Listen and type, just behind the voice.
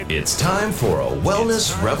It's time for a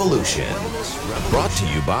Wellness Revolution. Brought to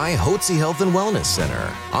you by Hotze Health and Wellness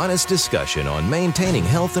Center. Honest discussion on maintaining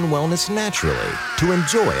health and wellness naturally to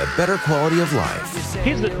enjoy a better quality of life.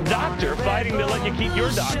 He's the doctor fighting to let you keep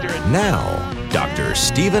your doctor. Now, Dr.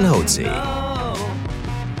 Stephen Hotze.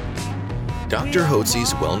 Dr.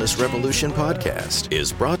 Hotze's Wellness Revolution podcast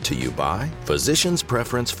is brought to you by Physicians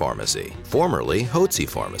Preference Pharmacy, formerly Hotze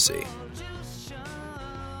Pharmacy.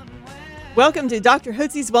 Welcome to Dr.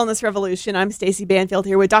 Hotze's Wellness Revolution. I'm Stacey Banfield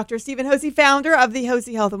here with Dr. Stephen Hotze, founder of the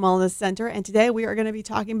Hotze Health and Wellness Center. And today we are going to be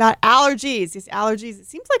talking about allergies. Yes, allergies. It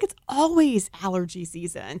seems like it's always allergy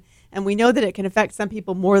season. And we know that it can affect some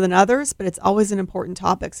people more than others, but it's always an important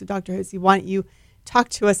topic. So Dr. Hotze, why don't you talk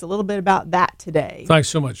to us a little bit about that today? Thanks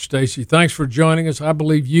so much, Stacey. Thanks for joining us. I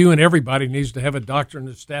believe you and everybody needs to have a doctor and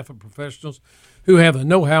a staff of professionals who have the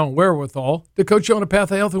know-how and wherewithal to coach you on a path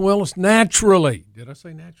of health and wellness naturally. Did I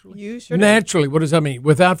say naturally? You sure did. Naturally. What does that mean?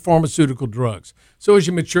 Without pharmaceutical drugs. So as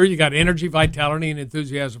you mature, you got energy, vitality, and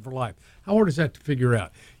enthusiasm for life. How hard is that to figure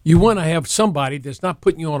out? You want to have somebody that's not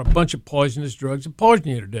putting you on a bunch of poisonous drugs and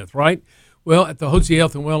poisoning you to death, right? Well, at the Hotze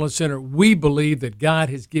Health and Wellness Center, we believe that God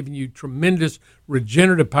has given you tremendous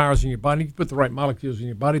regenerative powers in your body. You put the right molecules in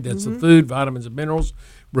your body. That's the food, vitamins, and minerals,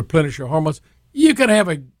 replenish your hormones. You can have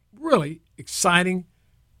a really exciting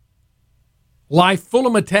life full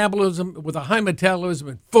of metabolism, with a high metabolism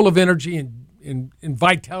and full of energy and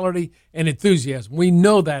vitality and enthusiasm. We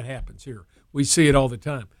know that happens here. We see it all the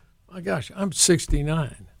time. My gosh, I'm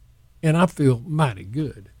 69, and I feel mighty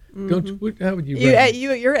good. Don't you? How would you?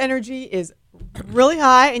 Your energy is really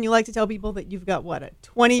high, and you like to tell people that you've got, what, a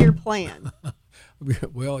 20-year plan.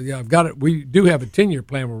 Well, yeah, I've got it. We do have a 10-year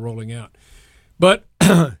plan we're rolling out. But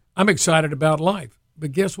I'm excited about life.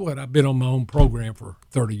 But guess what? I've been on my own program for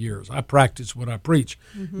 30 years. I practice what I preach.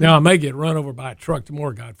 Now, I may get run over by a truck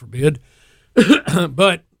tomorrow, God forbid.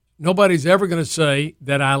 But nobody's ever going to say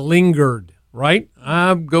that I lingered, right?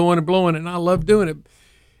 I'm going and blowing, and I love doing it.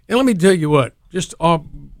 And let me tell you what,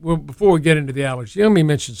 before we get into the allergy, let me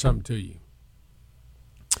mention something to you.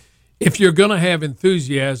 If you're going to have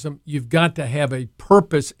enthusiasm, you've got to have a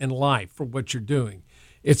purpose in life for what you're doing.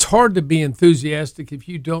 It's hard to be enthusiastic if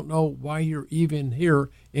you don't know why you're even here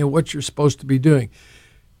and what you're supposed to be doing.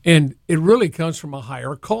 And it really comes from a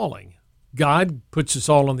higher calling. God puts us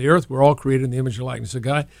all on the earth. We're all created in the image and likeness of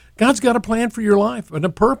God. God's got a plan for your life and a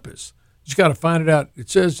purpose. You just got to find it out. It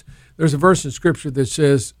says, there's a verse in Scripture that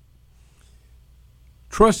says,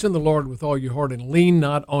 trust in the Lord with all your heart and lean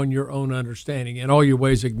not on your own understanding. In all your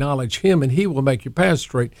ways acknowledge him, and he will make your path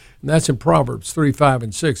straight. And that's in Proverbs 3, 5,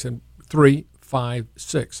 and 6, and 3, 5,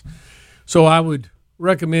 6. So I would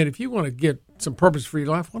recommend, if you want to get some purpose for your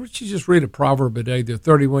life, why don't you just read a proverb a day? There are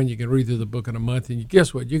 31 you can read through the book in a month, and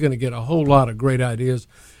guess what? You're going to get a whole lot of great ideas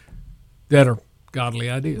that are godly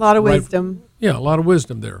ideas. A lot of wisdom. Yeah, a lot of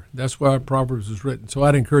wisdom there. That's why Proverbs was written. So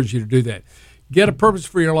I'd encourage you to do that. Get a purpose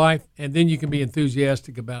for your life, and then you can be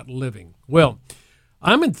enthusiastic about living. Well,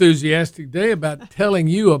 I'm enthusiastic today about telling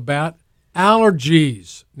you about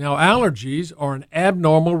allergies. Now, allergies are an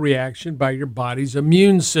abnormal reaction by your body's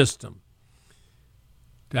immune system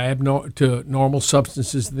to normal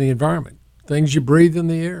substances in the environment. Things you breathe in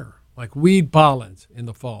the air, like weed pollens in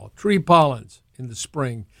the fall, tree pollens in the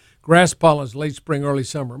spring, grass pollens late spring, early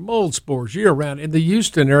summer, mold spores year-round. In the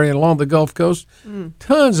Houston area and along the Gulf Coast,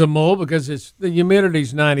 tons of mold because the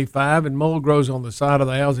humidity's 95, and mold grows on the side of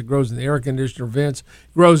the house. It grows in the air conditioner vents.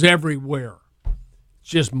 It grows everywhere. It's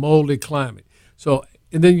just moldy climate. So,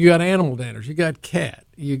 and then you got animal danders. You got cat.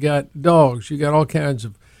 You got dogs. You got all kinds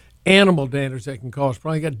of animal danders that can cause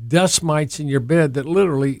problems. You got dust mites in your bed that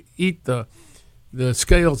literally eat the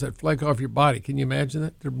scales that flake off your body. Can you imagine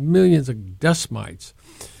that? There are millions of dust mites.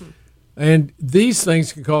 And these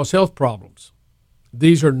things can cause health problems.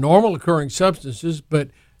 These are normal occurring substances, but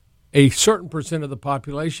a certain percent of the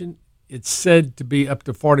population, it's said to be up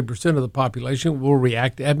to 40% of the population, will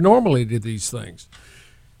react abnormally to these things.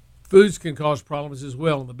 Foods can cause problems as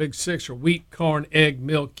well. And the big six are wheat, corn, egg,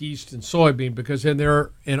 milk, yeast, and soybean, because then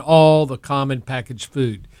they're in all the common packaged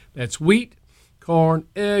food. That's wheat, corn,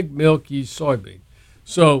 egg, milk, yeast, soybean.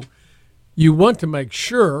 So you want to make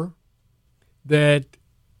sure that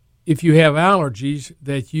if you have allergies,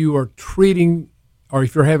 that you are treating, or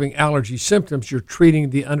if you're having allergy symptoms, you're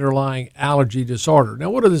treating the underlying allergy disorder. Now,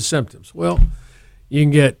 what are the symptoms? Well, you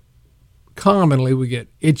can get, commonly we get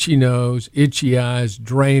itchy nose, itchy eyes,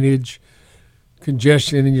 drainage,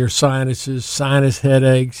 congestion in your sinuses, sinus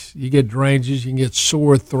headaches. You get drainages, you can get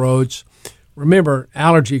sore throats. Remember,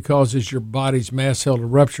 allergy causes your body's mast cell to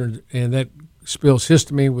rupture, and that spills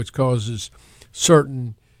histamine, which causes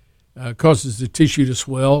the tissue to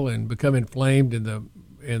swell and become inflamed, and the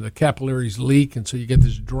and the capillaries leak, and so you get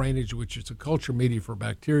this drainage, which is a culture media for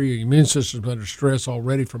bacteria. Your immune system's under stress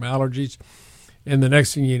already from allergies, and the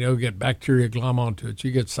next thing you know, you get bacteria glom onto it. So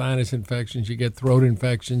you get sinus infections, you get throat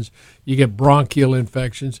infections, you get bronchial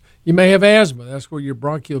infections. You may have asthma. That's where your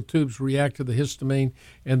bronchial tubes react to the histamine,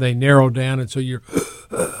 and they narrow down, and so you're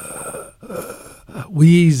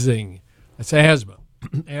wheezing. That's asthma.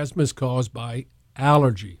 Asthma is caused by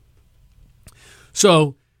allergy.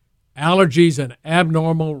 So allergies, an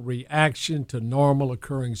abnormal reaction to normal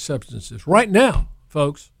occurring substances. Right now,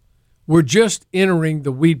 folks, we're just entering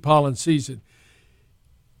the weed pollen season.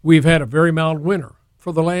 We've had a very mild winter.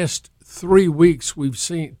 For the last 2 weeks, we've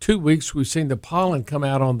seen the pollen come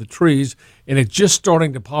out on the trees, and it's just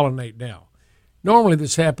starting to pollinate now. Normally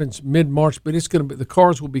this happens mid-March, but the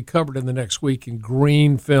cars will be covered in the next week in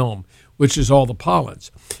green film, which is all the pollens.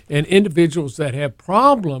 And individuals that have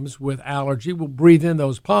problems with allergy will breathe in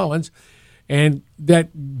those pollens, and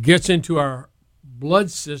that gets into our blood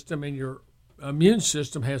system, and your immune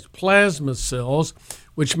system has plasma cells,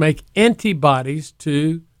 which make antibodies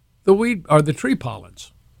to the weed or the tree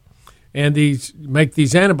pollens. And these make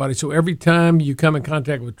these antibodies. So every time you come in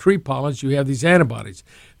contact with tree pollens, you have these antibodies.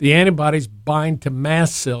 The antibodies bind to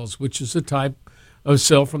mast cells, which is a type of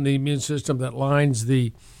cell from the immune system that lines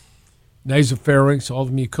the nasopharynx, all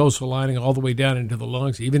the mucosal lining, all the way down into the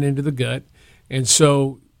lungs, even into the gut. And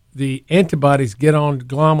so the antibodies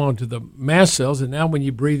glom onto the mast cells, and now when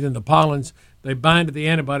you breathe in the pollens, they bind to the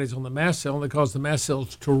antibodies on the mast cell, and they cause the mast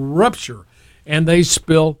cells to rupture, and they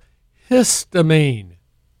spill histamine.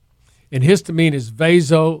 And histamine is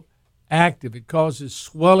vasoactive. It causes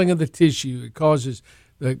swelling of the tissue. It causes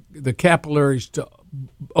the capillaries to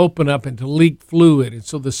open up and to leak fluid. And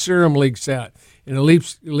so the serum leaks out. And it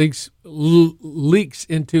leaks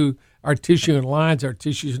into our tissue and lines our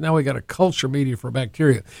tissues. Now we got a culture media for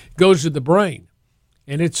bacteria. It goes to the brain.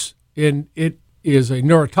 And it is a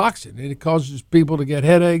neurotoxin. And it causes people to get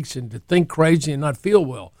headaches and to think crazy and not feel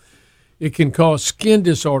well. It can cause skin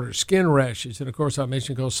disorders, skin rashes, and of course I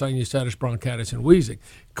mentioned it cause sinusitis, bronchitis, and wheezing.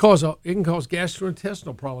 It can cause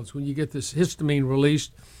gastrointestinal problems when you get this histamine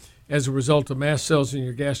released as a result of mast cells in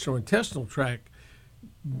your gastrointestinal tract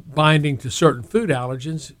binding to certain food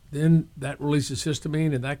allergens. Then that releases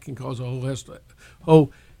histamine, and that can cause a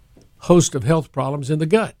whole host of health problems in the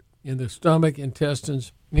gut, in the stomach,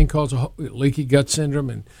 intestines. It can cause a leaky gut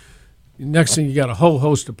syndrome, and next thing you got a whole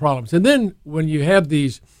host of problems. And then when you have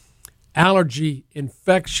these allergy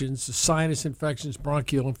infections, the sinus infections,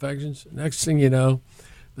 bronchial infections, next thing you know,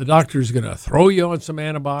 the doctor is going to throw you on some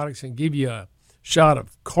antibiotics and give you a shot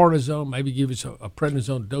of cortisone, maybe give you a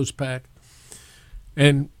prednisone dose pack.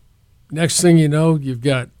 And next thing you know, you've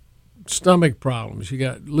got stomach problems, you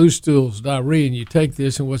got loose stools, diarrhea, and you take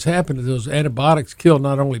this, and what's happened is those antibiotics kill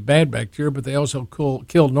not only bad bacteria, but they also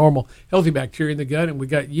kill normal, healthy bacteria in the gut, and we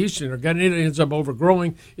got yeast in our gut, and it ends up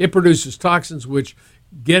overgrowing. It produces toxins which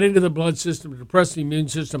get into the blood system, depress the immune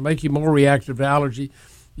system, make you more reactive to allergy.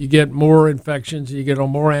 You get more infections, and you get on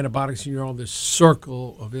more antibiotics, and you're on this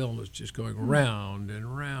circle of illness just going round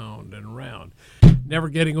and round and round. Never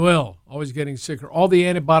getting well, always getting sicker. All the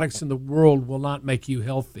antibiotics in the world will not make you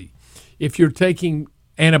healthy. If you're taking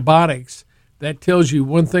antibiotics, that tells you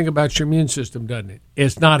one thing about your immune system, doesn't it?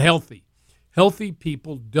 It's not healthy. Healthy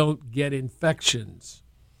people don't get infections.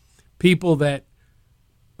 People that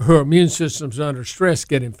her immune system's under stress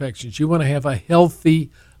get infections. You want to have a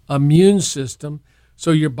healthy immune system so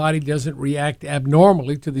your body doesn't react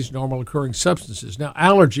abnormally to these normal occurring substances. Now,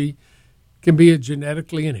 allergy can be a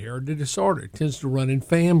genetically inherited disorder. It tends to run in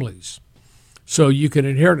families. So you can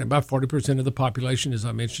inherit it. About 40% of the population, as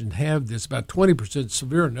I mentioned, have this. About 20%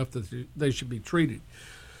 severe enough that they should be treated.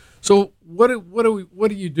 So what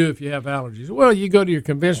do you do if you have allergies? Well, you go to your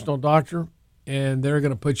conventional doctor, and they're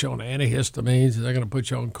going to put you on antihistamines, and they're going to put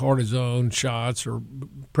you on cortisone shots or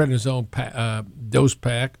prednisone dose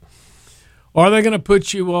pack, or they're going to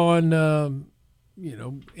put you on,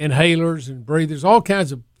 inhalers and breathers, all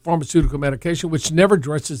kinds of pharmaceutical medication, which never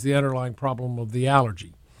addresses the underlying problem of the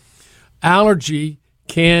allergy. Allergies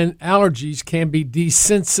can be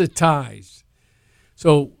desensitized.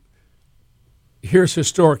 So here's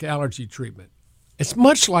historic allergy treatment. It's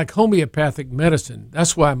much like homeopathic medicine.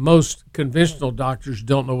 That's why most conventional doctors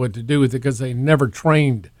don't know what to do with it, because they never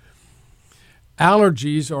trained.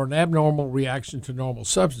 Allergies are an abnormal reaction to normal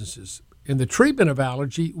substances. In the treatment of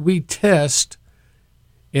allergy, we test,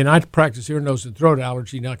 and I practice ear, nose, and throat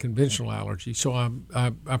allergy, not conventional allergy. So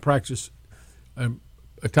I practice a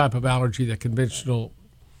type of allergy that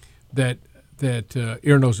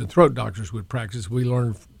ear, nose, and throat doctors would practice. We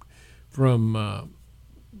learn from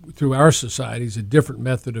through our societies a different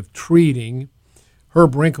method of treating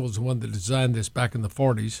Herb Wrinkle is the one that designed this back in the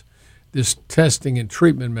 40s, this testing and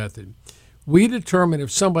treatment method. We determine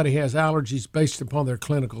if somebody has allergies based upon their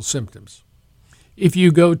clinical symptoms. If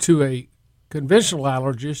you go to a conventional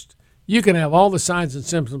allergist, you can have all the signs and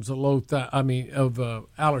symptoms of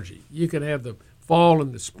allergy. You can have the fall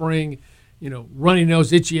and the spring, runny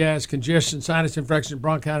nose, itchy ass, congestion, sinus infection,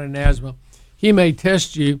 bronchitis, and asthma. He may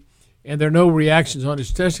test you, and there are no reactions on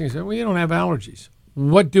his testing. He said, well, you don't have allergies.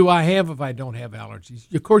 What do I have if I don't have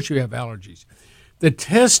allergies? Of course you have allergies. The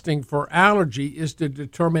testing for allergy is to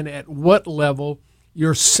determine at what level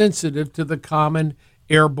you're sensitive to the common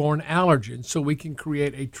airborne allergens, so we can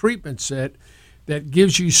create a treatment set that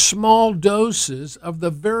gives you small doses of the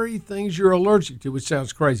very things you're allergic to, which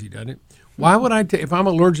sounds crazy, doesn't it? Why would if I'm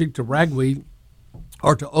allergic to ragweed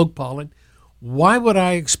or to oak pollen, why would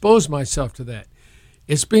I expose myself to that?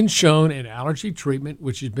 It's been shown in allergy treatment,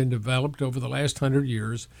 which has been developed over the last 100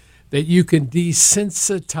 years, that you can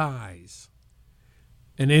desensitize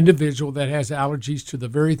an individual that has allergies to the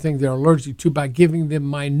very thing they're allergic to by giving them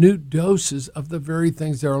minute doses of the very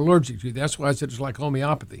things they're allergic to. That's why I said it's like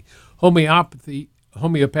homeopathy.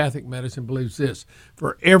 Homeopathic medicine believes this: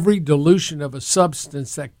 for every dilution of a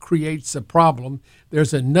substance that creates a problem,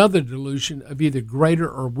 there's another dilution of either greater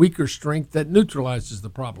or weaker strength that neutralizes the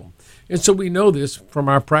problem. And so we know this from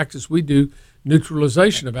our practice. We do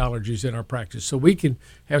neutralization of allergies in our practice. So we can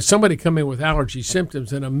have somebody come in with allergy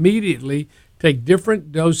symptoms and immediately take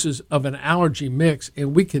different doses of an allergy mix,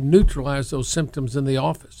 and we can neutralize those symptoms in the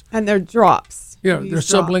office. And they're drops. Yeah, they're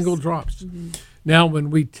sublingual drops. Mm-hmm. Now,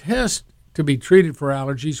 when we test to be treated for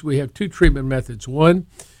allergies, we have two treatment methods. One,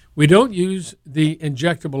 we don't use the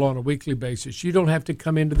injectable on a weekly basis. You don't have to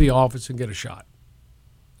come into the office and get a shot.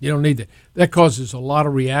 You don't need that. That causes a lot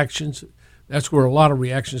of reactions. That's where a lot of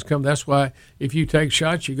reactions come. That's why if you take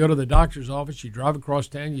shots, you go to the doctor's office, you drive across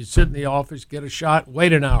town, you sit in the office, get a shot,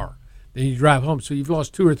 wait an hour. Then you drive home. So you've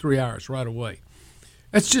lost 2 or 3 hours right away.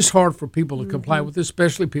 That's just hard for people to comply with,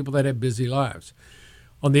 especially people that have busy lives.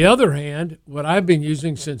 On the other hand, what I've been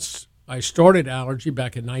using since I started allergy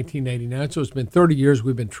back in 1989, so it's been 30 years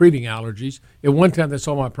we've been treating allergies. At one time, that's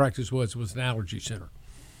all my practice was an allergy center.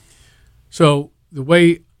 So the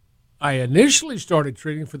way I initially started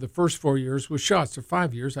treating for the first 4 years was shots. For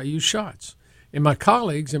 5 years, I used shots. And my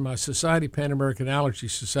colleagues in my society, Pan American Allergy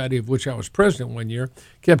Society, of which I was president 1 year,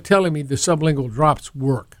 kept telling me the sublingual drops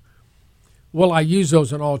work. Well, I use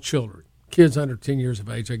those on all children. Kids under 10 years of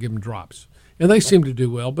age, I give them drops. And they seem to do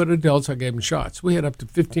well, but adults, I gave them shots. We had up to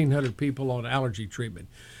 1,500 people on allergy treatment.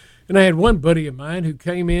 And I had one buddy of mine who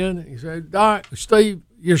came in. He said, Doc, Steve,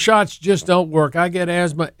 your shots just don't work. I get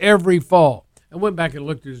asthma every fall. I went back and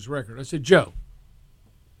looked at his record. I said, Joe,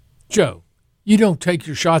 you don't take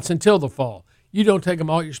your shots until the fall. You don't take them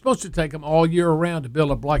all. You're supposed to take them all year around to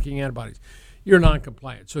build up blocking antibodies. You're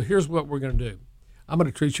non-compliant. So here's what we're going to do. I'm going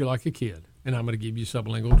to treat you like a kid, and I'm going to give you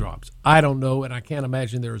sublingual drops. I don't know, and I can't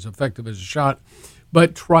imagine they're as effective as a shot,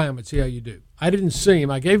 but try them and see how you do. I didn't see him.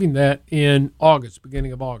 I gave him that in August,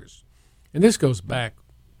 beginning of August. And this goes back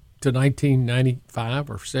to 1995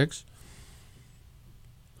 or 6.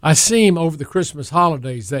 I see him over the Christmas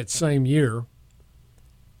holidays that same year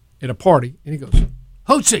at a party, and he goes,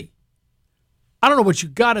 Hotze, I don't know what you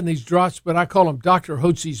got in these drops, but I call them Dr.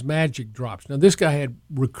 Hotze's magic drops. Now, this guy had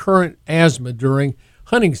recurrent asthma during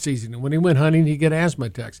hunting season, and when he went hunting, he'd get asthma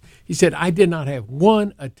attacks. He said, I did not have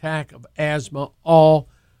one attack of asthma all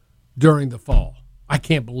during the fall. I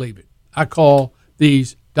can't believe it. I call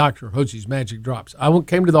these Dr. Hotze's magic drops. I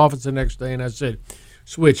came to the office the next day, and I said,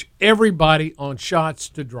 switch everybody on shots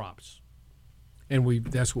to drops. And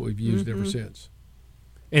that's what we've used ever since.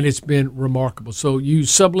 And it's been remarkable. So use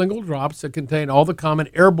sublingual drops that contain all the common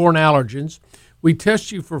airborne allergens. We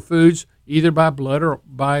test you for foods either by blood or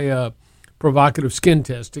by provocative skin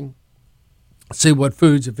testing. See what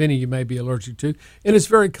foods, if any, you may be allergic to. And it's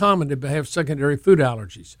very common to have secondary food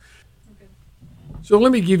allergies. Okay. So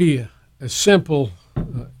let me give you a simple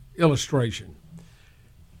illustration.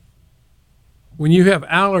 When you have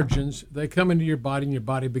allergens, they come into your body and your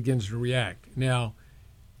body begins to react. Now,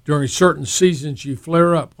 during certain seasons, you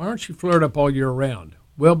flare up. Why aren't you flared up all year round?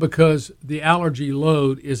 Well, because the allergy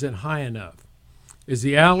load isn't high enough. As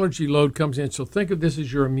the allergy load comes in, so think of this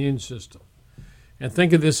as your immune system. And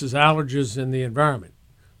think of this as allergens in the environment.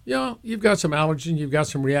 Yeah, you've got some allergens, you've got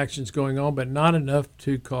some reactions going on, but not enough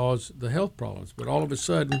to cause the health problems. But all of a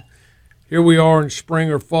sudden, here we are in spring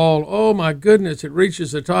or fall. Oh, my goodness, it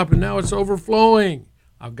reaches the top, and now it's overflowing.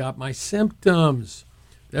 I've got my symptoms.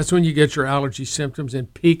 That's when you get your allergy symptoms in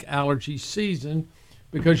peak allergy season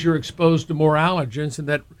because you're exposed to more allergens, and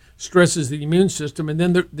that stresses the immune system, and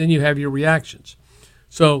then you have your reactions.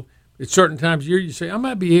 So At certain times of year, you say, I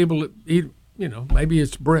might be able to eat, maybe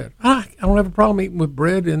it's bread. I don't have a problem eating with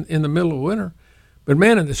bread in the middle of winter. But,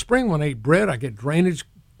 man, in the spring when I eat bread, I get drainage,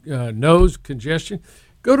 nose, congestion.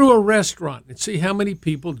 Go to a restaurant and see how many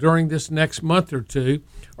people during this next month or two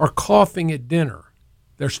are coughing at dinner.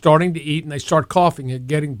 They're starting to eat and they start coughing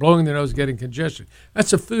and blowing their nose, getting congestion.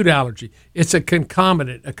 That's a food allergy. It's a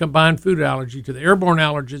concomitant, a combined food allergy to the airborne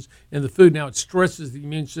allergens in the food. Now it stresses the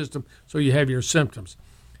immune system, so you have your symptoms.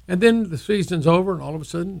 And then the season's over, and all of a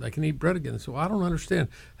sudden they can eat bread again. So I don't understand.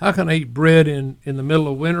 How can I eat bread in the middle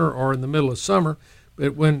of winter or in the middle of summer,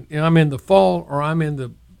 but when I'm in the fall or I'm in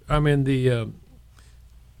the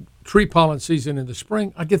tree pollen season in the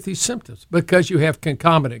spring, I get these symptoms because you have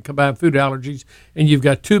concomitant combined food allergies and you've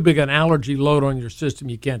got too big an allergy load on your system,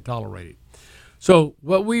 you can't tolerate it. So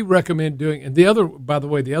what we recommend doing, and the other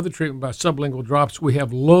treatment by sublingual drops, we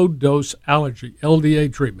have low-dose allergy,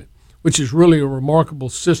 LDA treatment, which is really a remarkable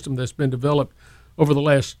system that's been developed over the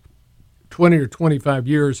last 20 or 25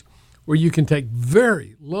 years where you can take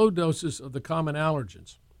very low doses of the common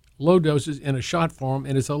allergens, low doses in a shot form,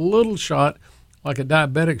 and it's a little shot like a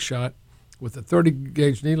diabetic shot with a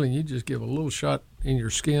 30-gauge needle, and you just give a little shot in your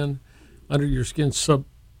skin, under your skin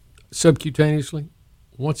subcutaneously,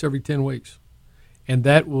 once every 10 weeks. And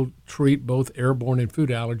that will treat both airborne and food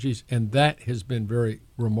allergies, and that has been very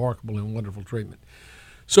remarkable and wonderful treatment.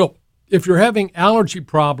 So if you're having allergy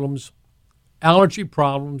problems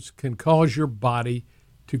can cause your body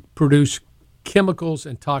to produce chemicals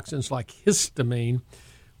and toxins like histamine,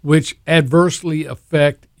 which adversely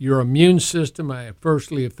affect your immune system,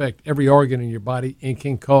 adversely affect every organ in your body, and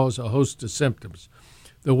can cause a host of symptoms.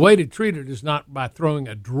 The way to treat it is not by throwing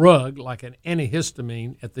a drug like an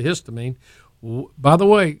antihistamine at the histamine. By the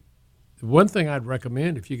way, one thing I'd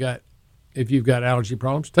recommend if you've got allergy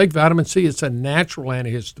problems, take vitamin C. It's a natural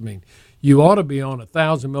antihistamine. You ought to be on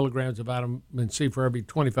 1,000 milligrams of vitamin C for every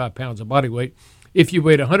 25 pounds of body weight. If you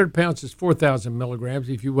weigh 100 pounds, it's 4,000 milligrams.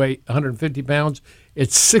 If you weigh 150 pounds,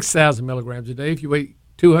 it's 6,000 milligrams a day. If you weigh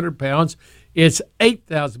 200 pounds, it's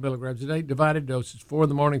 8,000 milligrams a day, divided doses, 4 in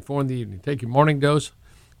the morning, 4 in the evening. Take your morning dose,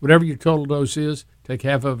 whatever your total dose is, take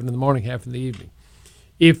half of it in the morning, half in the evening.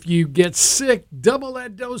 If you get sick, double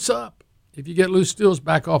that dose up. If you get loose stools,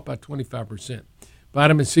 back off by 25%.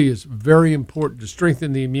 Vitamin C is very important to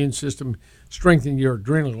strengthen the immune system, strengthen your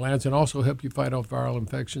adrenal glands, and also help you fight off viral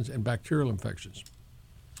infections and bacterial infections.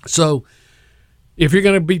 So if you're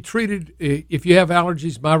going to be treated, if you have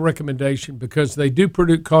allergies, my recommendation, because they do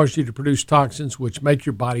cause you to produce toxins which make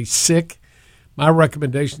your body sick, my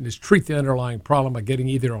recommendation is treat the underlying problem by getting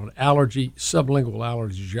either on sublingual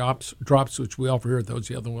allergy drops, which we offer here at the Hotze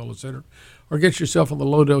Health and Wellness Center, or get yourself on the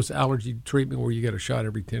low-dose allergy treatment where you get a shot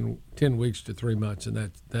every 10 weeks to 3 months,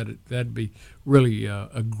 and that'd be really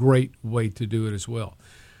a great way to do it as well.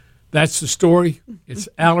 That's the story. It's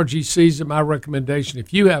allergy season. My recommendation,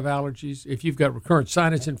 if you have allergies, if you've got recurrent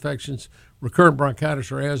sinus infections, recurrent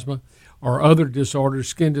bronchitis or asthma, or other disorders,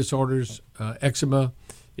 skin disorders, eczema,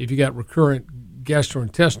 if you got recurrent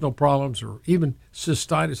gastrointestinal problems or even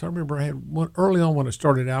cystitis. I remember I had one early on when I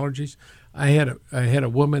started allergies. I had a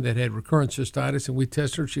woman that had recurrent cystitis, and we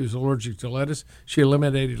tested her. She was allergic to lettuce. She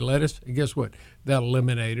eliminated lettuce, and guess what? That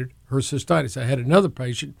eliminated her cystitis. I had another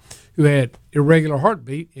patient who had irregular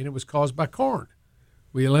heartbeat, and it was caused by corn.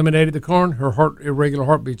 We eliminated the corn. Her irregular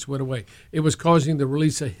heartbeats went away. It was causing the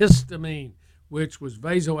release of histamine, which was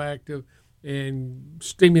vasoactive and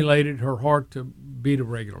stimulated her heart to beat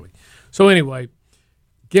irregularly. So anyway,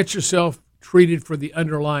 get yourself treated for the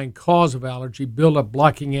underlying cause of allergy, build up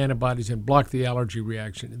blocking antibodies, and block the allergy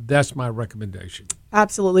reaction. That's my recommendation.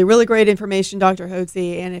 Absolutely. Really great information, Dr.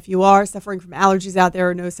 Hotze. And if you are suffering from allergies out there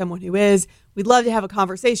or know someone who is, we'd love to have a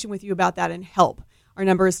conversation with you about that and help. Our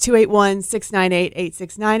number is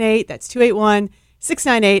 281-698-8698. That's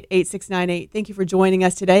 281-698-8698. Thank you for joining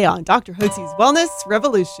us today on Dr. Hotze's Wellness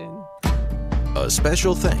Revolution. A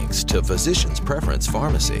special thanks to Physicians Preference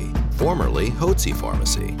Pharmacy, formerly Hotze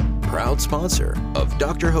Pharmacy, proud sponsor of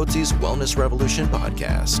Dr. Hotze's Wellness Revolution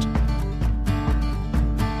podcast.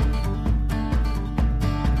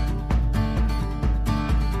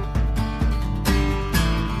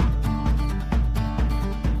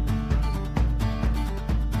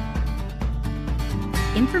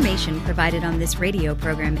 Information provided on this radio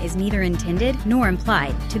program is neither intended nor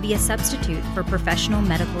implied to be a substitute for professional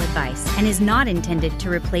medical advice and is not intended to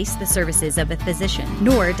replace the services of a physician,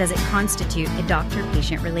 nor does it constitute a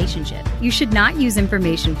doctor-patient relationship. You should not use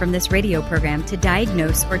information from this radio program to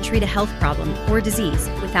diagnose or treat a health problem or disease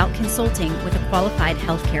without consulting with a qualified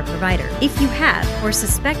healthcare provider. If you have or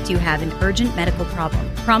suspect you have an urgent medical problem,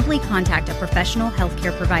 promptly contact a professional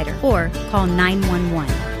healthcare provider or call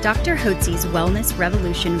 911. Dr. Hotze's Wellness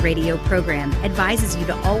Revolution radio program advises you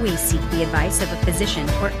to always seek the advice of a physician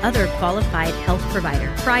or other qualified health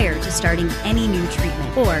provider prior to starting any new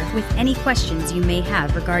treatment or with any questions you may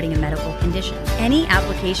have regarding a medical condition. Any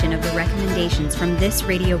application of the recommendations from this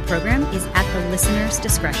radio program is at the listener's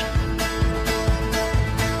discretion.